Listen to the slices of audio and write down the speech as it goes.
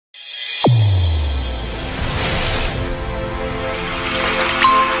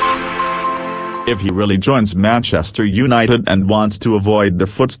If he really joins Manchester United and wants to avoid the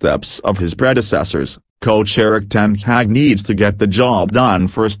footsteps of his predecessors, coach Erik Ten Hag needs to get the job done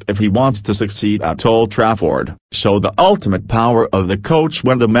first if he wants to succeed at Old Trafford. Show the ultimate power of the coach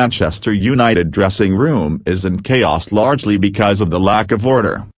when the Manchester United dressing room is in chaos largely because of the lack of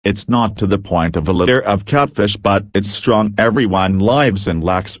order. It's not to the point of a litter of catfish, but it's strong. Everyone lives and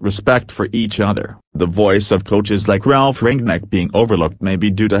lacks respect for each other. The voice of coaches like Ralf Rangnick being overlooked may be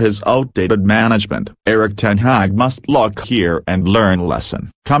due to his outdated management. Erik Ten Hag must look here and learn a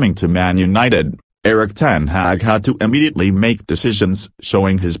lesson. Coming to Man United, Erik Ten Hag had to immediately make decisions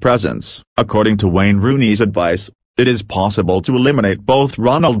showing his presence. According to Wayne Rooney's advice, it is possible to eliminate both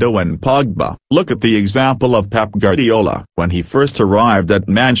Ronaldo and Pogba. Look at the example of Pep Guardiola. When he first arrived at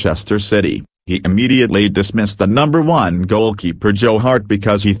Manchester City, he immediately dismissed the #1 goalkeeper Joe Hart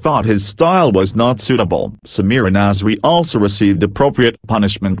because he thought his style was not suitable. Samir Nasri also received appropriate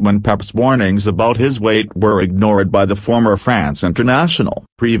punishment when Pep's warnings about his weight were ignored by the former France international.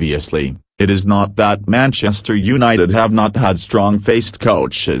 Previously, it is not that Manchester United have not had strong-faced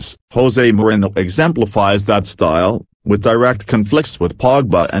coaches. Jose Mourinho exemplifies that style, with direct conflicts with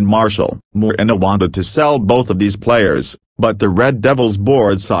Pogba and Martial. Mourinho wanted to sell both of these players, but the Red Devils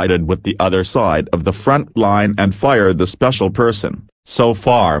board sided with the other side of the front line and fired the special person. So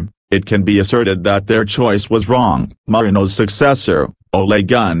far, it can be asserted that their choice was wrong. Mourinho's successor, Ole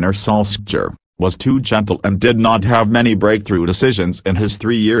Gunnar Solskjaer, was too gentle and did not have many breakthrough decisions in his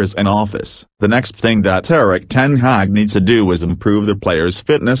 3 years in office. The next thing that Erik Ten Hag needs to do is improve the players'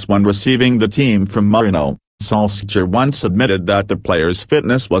 fitness when receiving the team from Mourinho. Solskjaer once admitted that the players'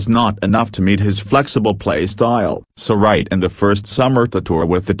 fitness was not enough to meet his flexible play style. So right in the first summer tour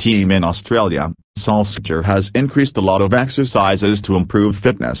with the team in Australia, Solskjaer has increased a lot of exercises to improve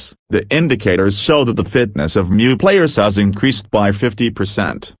fitness. The indicators show that the fitness of new players has increased by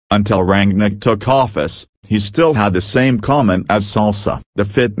 50%. Until Rangnick took office, he still had the same comment as Solskjaer. The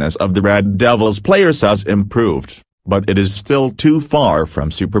fitness of the Red Devils players has improved, but it is still too far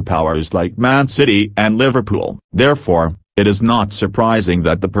from superpowers like Man City and Liverpool. Therefore, it is not surprising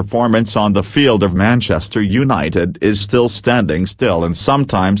that the performance on the field of Manchester United is still standing still and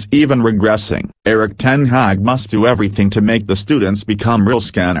sometimes even regressing. Erik Ten Hag must do everything to make the students become real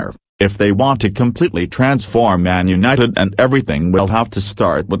scanner. If they want to completely transform Man United, and everything will have to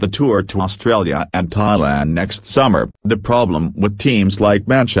start with the tour to Australia and Thailand next summer. The problem with teams like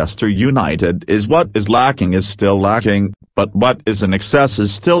Manchester United is what is lacking is still lacking, but what is in excess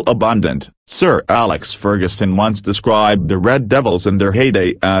is still abundant. Sir Alex Ferguson once described the Red Devils in their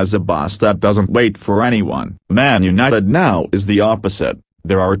heyday as a bus that doesn't wait for anyone. Man United now is the opposite.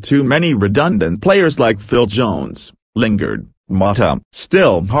 There are too many redundant players like Phil Jones, Lingard, Mata.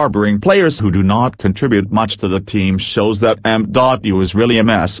 Still, harboring players who do not contribute much to the team shows that M.U is really a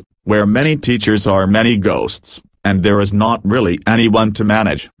mess, where many teachers are many ghosts, and there is not really anyone to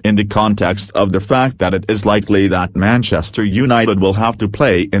manage. In the context of the fact that it is likely that Manchester United will have to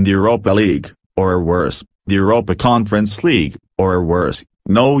play in the Europa League, or worse, the Europa Conference League, or worse,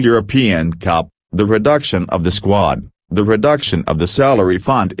 no European Cup, the reduction of the squad, the reduction of the salary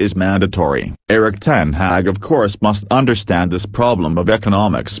fund is mandatory. Erik Ten Hag of course must understand this problem of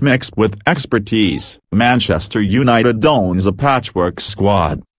economics mixed with expertise. Manchester United owns a patchwork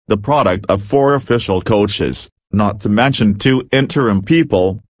squad, the product of 4 official coaches, not to mention 2 interim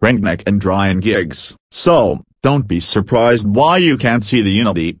people, Rangnick and Ryan Giggs. So, don't be surprised why you can't see the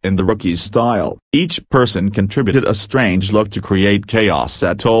unity in the rookies' style. Each person contributed a strange look to create chaos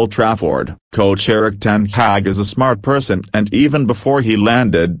at Old Trafford. Coach Erik Ten Hag is a smart person, and even before he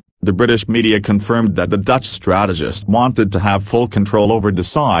landed, the British media confirmed that the Dutch strategist wanted to have full control over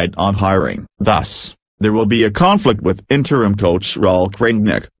decide on hiring. Thus, there will be a conflict with interim coach Ralf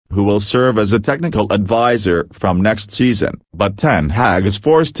Rangnick, who will serve as a technical advisor from next season. But Ten Hag is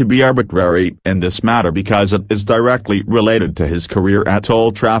forced to be arbitrary in this matter because it is directly related to his career at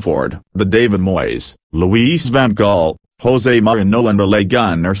Old Trafford. The David Moyes, Louis van Gaal, Jose Mourinho and Ole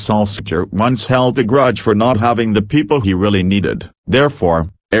Gunnar Solskjaer once held a grudge for not having the people he really needed. Therefore,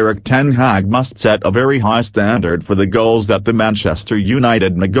 Erik Ten Hag must set a very high standard for the goals that the Manchester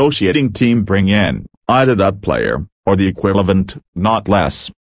United negotiating team bring in, either that player, or the equivalent, not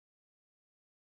less.